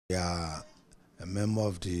We are a member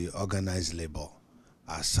of the organized labor.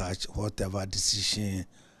 As such, whatever decision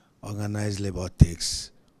organized labor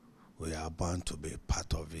takes, we are bound to be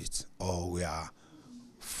part of it, or we are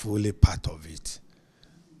fully part of it.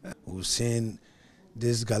 We've seen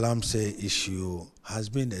this Galamsey issue has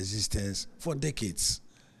been in existence for decades.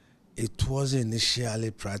 It wasn't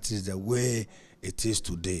initially practiced the way it is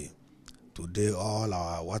today. Today, all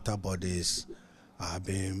our water bodies are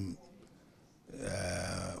being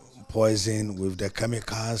poisoned with the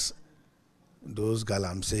chemicals those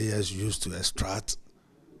Galamseyers used to extract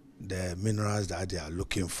the minerals that they are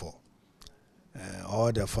looking for.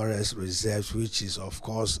 All the forest reserves, which is, of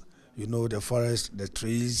course, the forest, the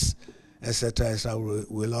trees, etc.,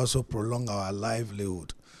 will also prolong our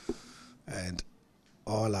livelihood, and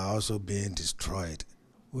all are also being destroyed.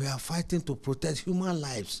 We are fighting to protect human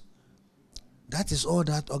lives. That is all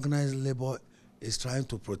that organized labor is trying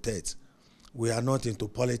to protect. We are not into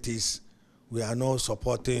politics. We are not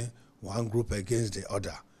supporting one group against the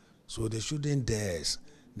other. So they shouldn't dare.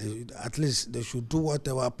 At least they should do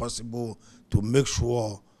whatever possible to make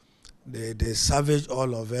sure they salvage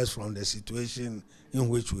all of us from the situation in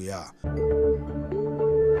which we are.